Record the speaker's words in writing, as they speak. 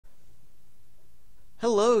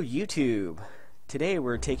Hello YouTube! Today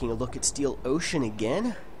we're taking a look at Steel Ocean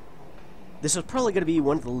again. This was probably going to be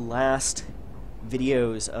one of the last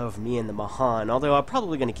videos of me and the Mahan, although I'm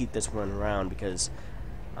probably going to keep this one around because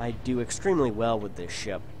I do extremely well with this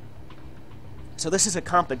ship. So this is a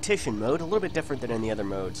competition mode, a little bit different than in the other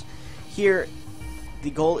modes. Here, the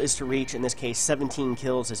goal is to reach, in this case, 17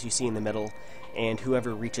 kills as you see in the middle, and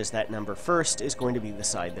whoever reaches that number first is going to be the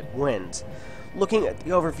side that wins. Looking at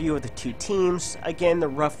the overview of the two teams, again, they're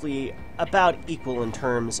roughly about equal in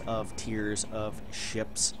terms of tiers of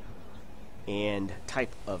ships and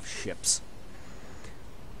type of ships.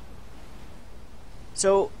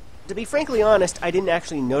 So, to be frankly honest, I didn't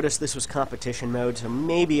actually notice this was competition mode, so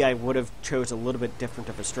maybe I would have chose a little bit different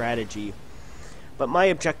of a strategy. But my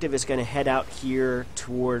objective is going to head out here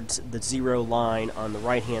towards the zero line on the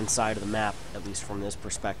right-hand side of the map, at least from this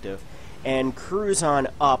perspective, and cruise on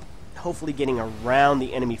up, hopefully getting around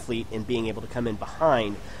the enemy fleet and being able to come in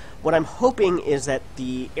behind. What I'm hoping is that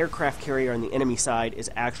the aircraft carrier on the enemy side is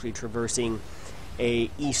actually traversing a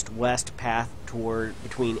east-west path toward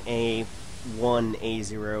between A1,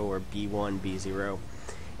 A0, or B1, B0,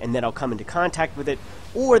 and then I'll come into contact with it,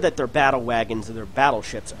 or that their battle wagons or their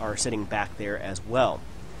battleships are sitting back there as well.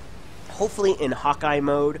 Hopefully in Hawkeye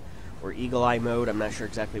mode, or Eagle Eye mode, I'm not sure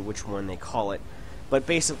exactly which one they call it, but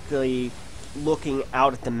basically looking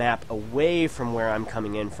out at the map away from where I'm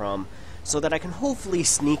coming in from, so that I can hopefully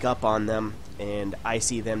sneak up on them, and I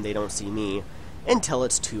see them, they don't see me, until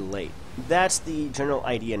it's too late. That's the general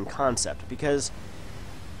idea and concept, because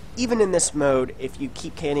even in this mode, if you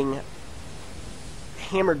keep getting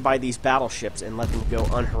hammered by these battleships and let them go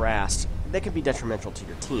unharassed, that can be detrimental to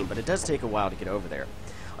your team, but it does take a while to get over there.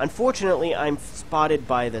 Unfortunately, I'm spotted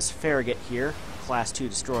by this Farragut here, Class 2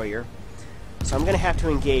 destroyer, so I'm going to have to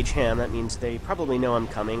engage him. That means they probably know I'm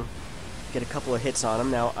coming. Get a couple of hits on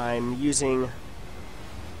him. Now, I'm using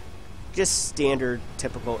just standard,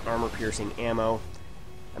 typical armor-piercing ammo.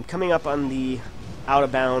 I'm coming up on the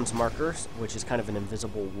out-of-bounds markers, which is kind of an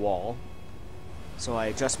invisible wall. So I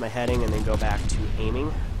adjust my heading and then go back to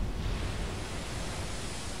aiming.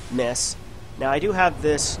 Miss. Now I do have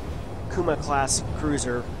this Kuma-class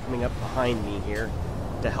cruiser coming up behind me here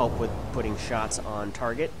to help with putting shots on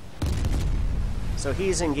target. So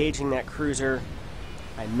he's engaging that cruiser.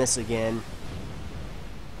 I miss again.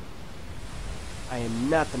 I am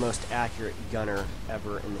not the most accurate gunner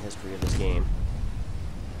ever in the history of this game.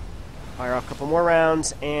 Fire off a couple more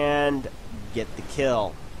rounds and get the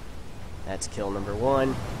kill. That's kill number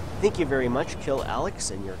one. Thank you very much, Kill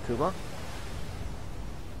Alex and your Kuma.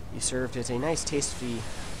 You served as a nice, tasty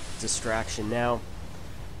distraction. Now,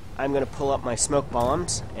 I'm going to pull up my smoke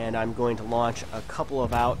bombs, and I'm going to launch a couple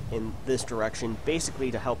of out in this direction,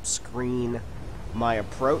 basically to help screen my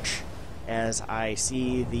approach. As I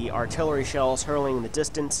see the artillery shells hurling in the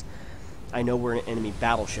distance, I know where an enemy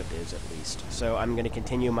battleship is, at least. So I'm going to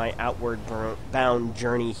continue my outward bound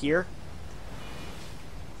journey here.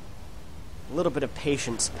 A little bit of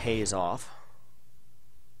patience pays off.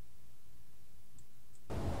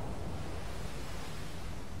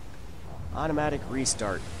 Automatic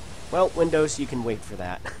restart. Well, Windows, you can wait for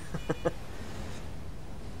that.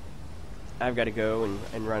 I've got to go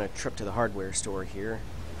and run a trip to the hardware store here.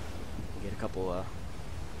 Get a couple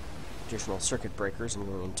additional circuit breakers. I'm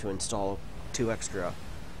going to install 2 extra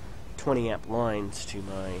 20 amp lines to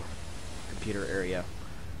my computer area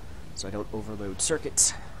so I don't overload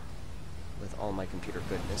circuits with all my computer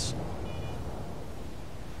goodness.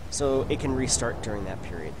 So it can restart during that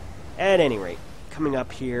period. At any rate, coming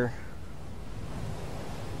up here,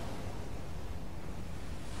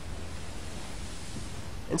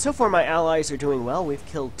 and so far my allies are doing well. We've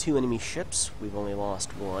killed 2 enemy ships. We've only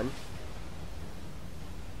lost 1.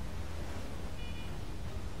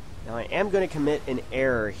 Now I am going to commit an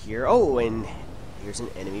error here. Oh, and here's an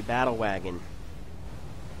enemy battle wagon.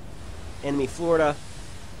 Enemy Florida.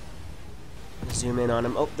 Zoom in on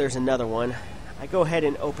him. Oh, there's another one. I go ahead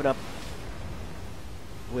and open up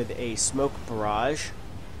with a smoke barrage.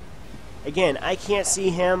 Again, I can't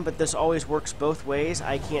see him, but this always works both ways.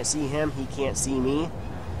 I can't see him, he can't see me.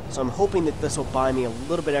 So I'm hoping that this will buy me a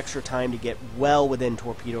little bit extra time to get well within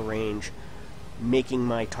torpedo range, making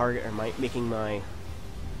my target, or making my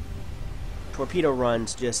torpedo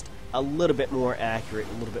runs just a little bit more accurate,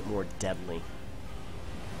 a little bit more deadly.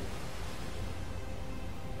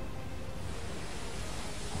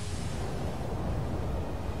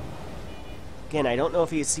 Again, I don't know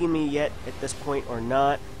if he's seen me yet at this point or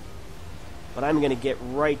not, but I'm going to get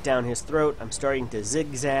right down his throat. I'm starting to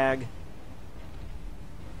zigzag.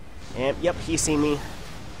 And, yep, he's seen me.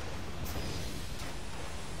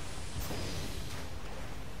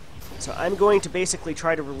 So I'm going to basically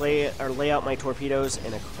try to lay out my torpedoes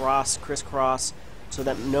in a crisscross, so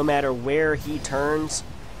that no matter where he turns,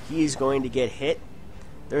 he's going to get hit.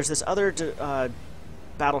 There's this other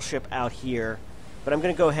battleship out here, but I'm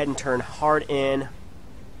going to go ahead and turn hard in.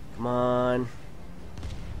 Come on.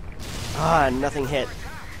 Ah, nothing hit.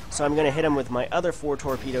 So I'm going to hit him with my other 4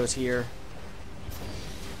 torpedoes here.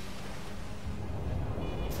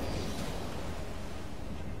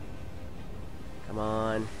 Come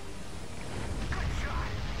on.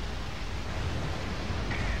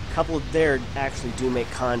 A couple of there actually do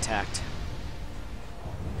make contact.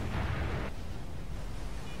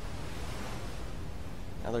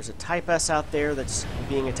 Now there's a Type S out there that's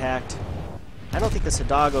being attacked. I don't think the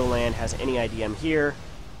Sadago land has any idea I'm here.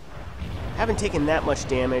 Haven't taken that much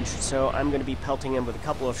damage, so I'm going to be pelting him with a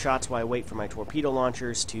couple of shots while I wait for my torpedo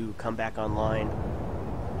launchers to come back online.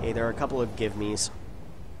 Hey, there are a couple of give-me's.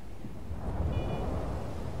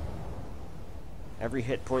 Every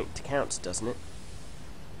hit point counts, doesn't it?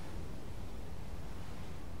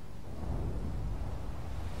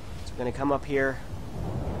 So I'm going to come up here,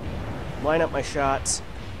 line up my shots,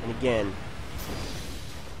 and again.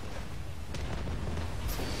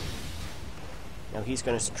 Now he's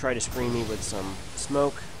going to try to screen me with some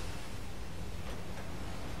smoke.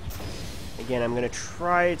 Again, I'm going to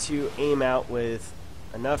try to aim out with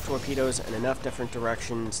enough torpedoes in enough different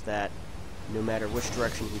directions that no matter which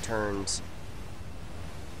direction he turns,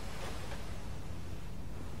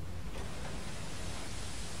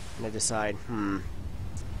 and I decide,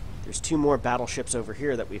 there's 2 more battleships over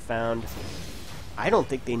here that we found. I don't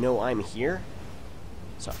think they know I'm here,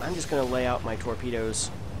 so I'm just going to lay out my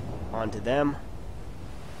torpedoes onto them,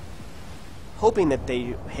 hoping that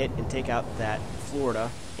they hit and take out that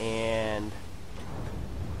Florida, and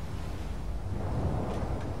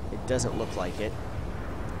it doesn't look like it.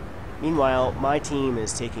 Meanwhile, my team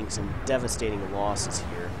is taking some devastating losses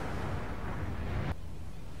here.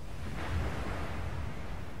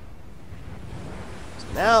 So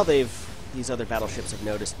now these other battleships have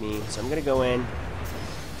noticed me, so I'm going to go in,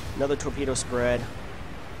 another torpedo spread,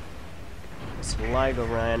 Sligo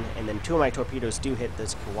run, and then 2 of my torpedoes do hit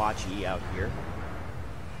this Kawachi out here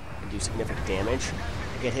and do significant damage.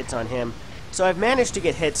 I get hits on him. So I've managed to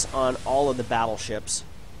get hits on all of the battleships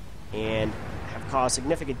and have caused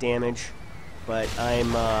significant damage, but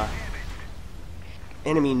I'm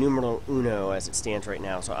enemy numero uno as it stands right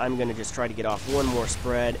now. So I'm going to just try to get off one more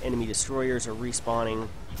spread. Enemy destroyers are respawning.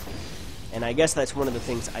 And I guess that's one of the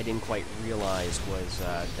things I didn't quite realize was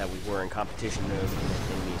that we were in competition mode and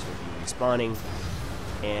that enemies would be respawning.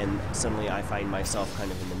 And suddenly I find myself kind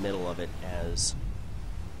of in the middle of it as...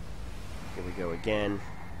 Here we go again.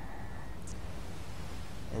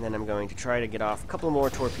 And then I'm going to try to get off a couple more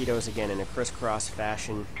torpedoes again in a crisscross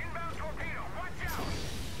fashion.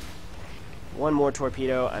 One more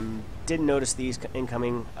torpedo. I didn't notice these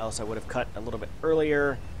incoming, else I would have cut a little bit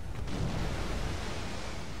earlier.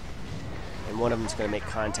 And one of them's going to make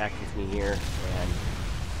contact with me here, and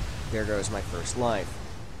there goes my first life.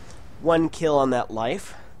 1 kill on that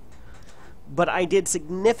life, but I did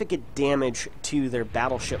significant damage to their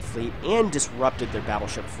battleship fleet and disrupted their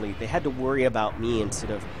battleship fleet. They had to worry about me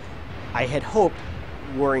instead of, I had hoped,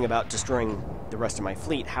 worrying about destroying the rest of my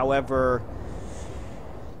fleet. However,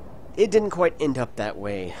 it didn't quite end up that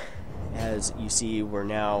way. As you see, we're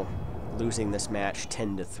now losing this match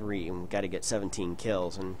 10-3, and we've got to get 17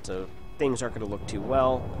 kills, and so things aren't going to look too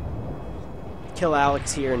well. Kill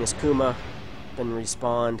Alex here in his Kuma, then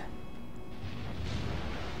respawned.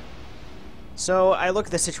 So I look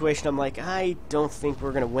at the situation, I'm like, I don't think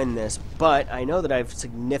we're going to win this, but I know that I've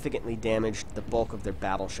significantly damaged the bulk of their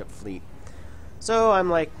battleship fleet. So I'm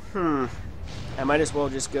like, I might as well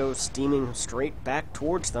just go steaming straight back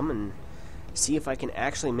towards them and see if I can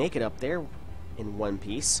actually make it up there in one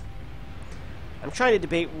piece. I'm trying to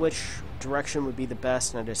debate which direction would be the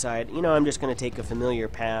best, and I decide, I'm just going to take a familiar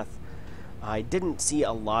path. I didn't see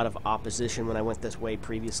a lot of opposition when I went this way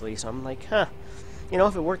previously, so I'm like, if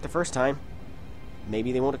it worked the first time,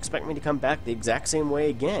 maybe they won't expect me to come back the exact same way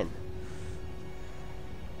again.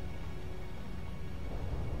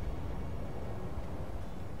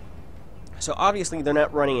 So obviously they're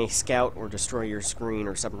not running a scout or destroyer screen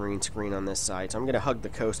or submarine screen on this side, so I'm going to hug the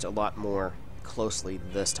coast a lot more closely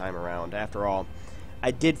this time around. After all, I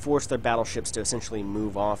did force their battleships to essentially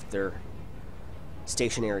move off their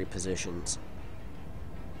stationary positions.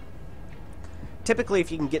 Typically,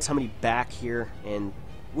 if you can get somebody back here, and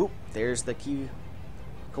whoop, there's the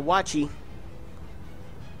Kawachi.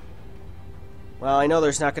 Well, I know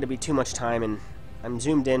there's not going to be too much time, and I'm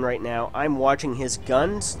zoomed in right now. I'm watching his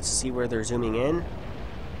guns to see where they're zooming in.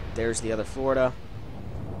 There's the other Florida.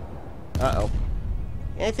 Uh-oh.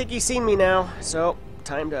 I think he's seen me now, so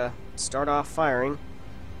time to start off firing.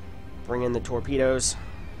 Bring in the torpedoes.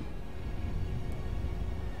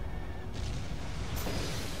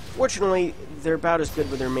 Fortunately, they're about as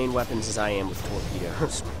good with their main weapons as I am with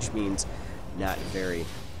torpedoes, which means not very.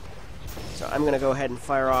 So I'm going to go ahead and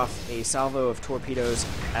fire off a salvo of torpedoes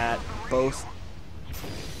at both,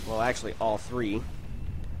 well, actually all three.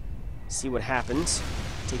 See what happens.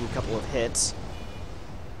 Taking a couple of hits.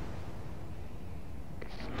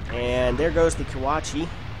 And there goes the Kawachi,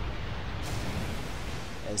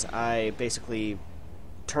 as I basically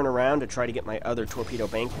turn around to try to get my other torpedo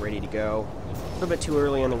bank ready to go. A little bit too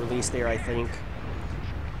early on the release there, I think.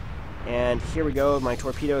 And here we go, my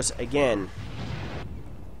torpedoes again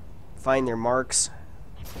find their marks.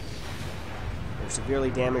 They're severely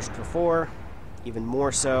damaged before, even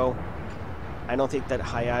more so. I don't think that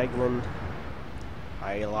Iagoland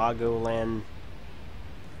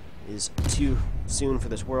is too soon for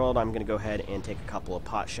this world. I'm going to go ahead and take a couple of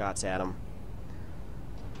pot shots at them,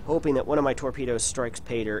 hoping that one of my torpedoes strikes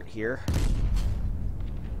pay dirt here,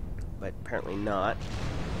 but apparently not.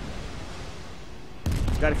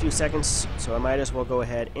 Got a few seconds, so I might as well go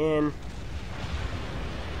ahead and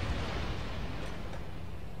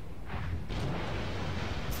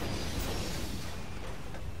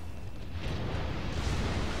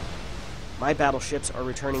my battleships are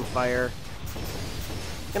returning fire.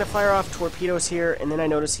 I'm going to fire off torpedoes here, and then I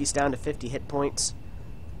notice he's down to 50 hit points.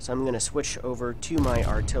 So I'm going to switch over to my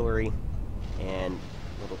artillery, and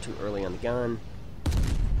a little too early on the gun.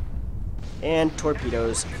 And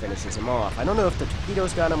torpedoes finishes him off. I don't know if the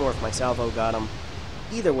torpedoes got him or if my salvo got him.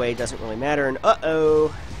 Either way, doesn't really matter. And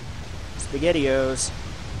uh-oh! SpaghettiOs.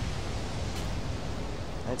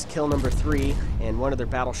 That's kill number 3, and one of their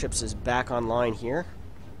battleships is back online here.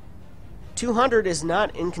 200 is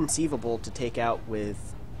not inconceivable to take out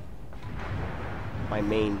with my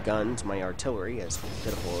main guns, my artillery, as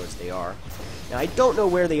pitiful as they are. Now, I don't know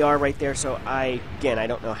where they are right there, so I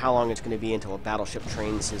don't know how long it's going to be until a battleship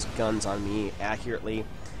trains his guns on me accurately.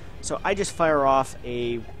 So I just fire off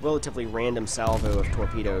a relatively random salvo of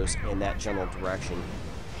torpedoes in that general direction.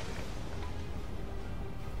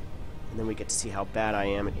 And then we get to see how bad I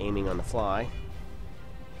am at aiming on the fly.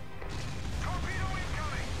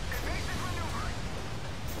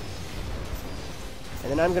 And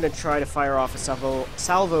then I'm going to try to fire off a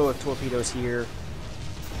salvo of torpedoes here,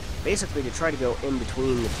 basically to try to go in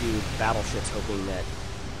between the two battleships, hoping that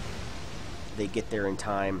they get there in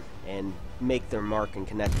time and make their mark and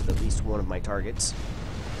connect with at least one of my targets.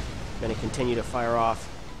 I'm going to continue to fire off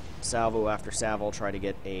salvo after salvo, try to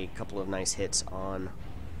get a couple of nice hits on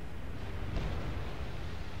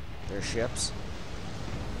their ships.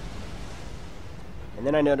 And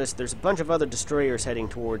then I noticed there's a bunch of other destroyers heading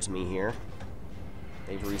towards me here.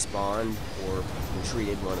 They've respawned or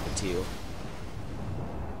retreated, one of the two.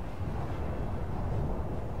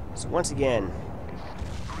 So once again,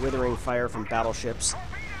 withering fire from battleships.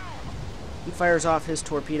 He fires off his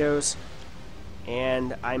torpedoes,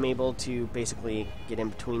 and I'm able to basically get in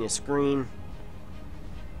between his screen.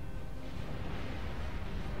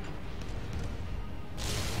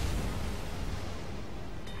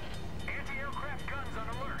 Anti-aircraft guns on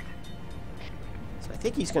alert. So I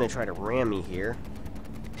think he's going to try to ram me here.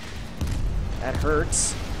 That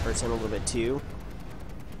hurts. Hurts him a little bit too.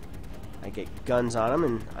 I get guns on him,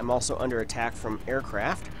 and I'm also under attack from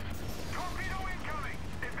aircraft. Torpedo incoming.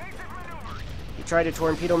 Evasive maneuver. He tried to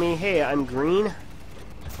torpedo me. Hey, I'm green.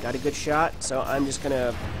 Got a good shot, so I'm just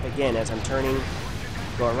gonna, again, as I'm turning,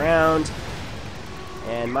 go around,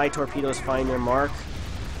 and my torpedoes find their mark.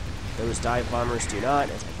 Those dive bombers do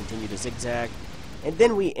not, as I continue to zigzag. And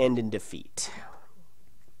then we end in defeat.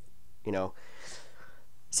 You know,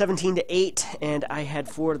 17-8, and I had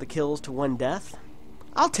 4 of the kills to 1 death.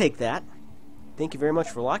 I'll take that. Thank you very much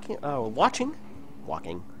for watching.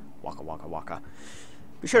 Waka waka waka.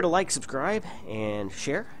 Be sure to like, subscribe, and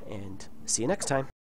share, and see you next time.